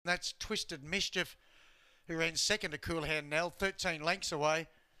That's Twisted Mischief, who ran second to Cool Hand Nell, 13 lengths away.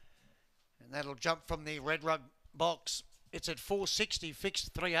 And that'll jump from the red rug box. It's at 460,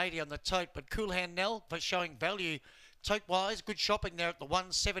 fixed 380 on the tote, but Cool Hand Nell for showing value. Tote-wise, good shopping there at the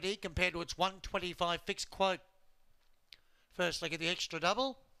 170 compared to its 125 fixed quote. First leg of the extra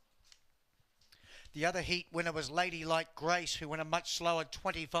double. The other heat winner was Lady Like Grace, who went a much slower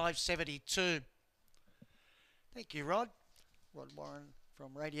 25.72. Thank you, Rod. Rod Warren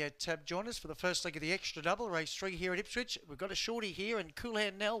from Radio Tab joined us for the first leg of the extra double, race 3 here at Ipswich. We've got a shorty here, and Cool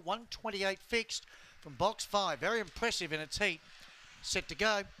Hand Nell, 128 fixed from box 5. Very impressive in its heat. Set to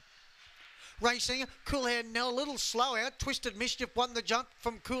go. Racing, Cool Hand Nell, a little slow out. Twisted Mischief won the jump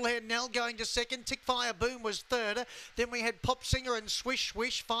from Cool Hand Nell going to second. Tick Fire Boom was third. Then we had Pop Singer and Swish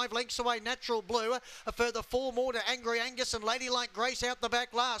Swish, 5 lengths away, Natural Blue. A further 4 more to Angry Angus and Lady Like Grace out the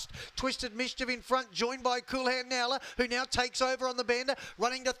back last. Twisted Mischief in front, joined by Cool Hand Nell, who now takes over on the bend.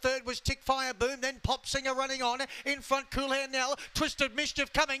 Running to third was Tick Fire Boom, then Pop Singer running on. In front, Cool Hand Nell. Twisted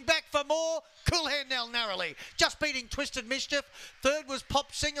Mischief coming back for more. Cool Hand Nell narrowly, just beating Twisted Mischief. Third was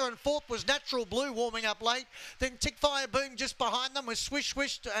Pop Singer and fourth was Natural Blue, warming up late. Then Tick Fire Boom just behind them was Swish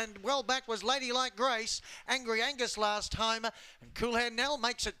Swish, and well back was Lady Like Grace. Angry Angus last home, and Cool Hand Nell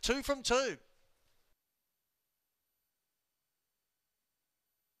makes it 2 from 2.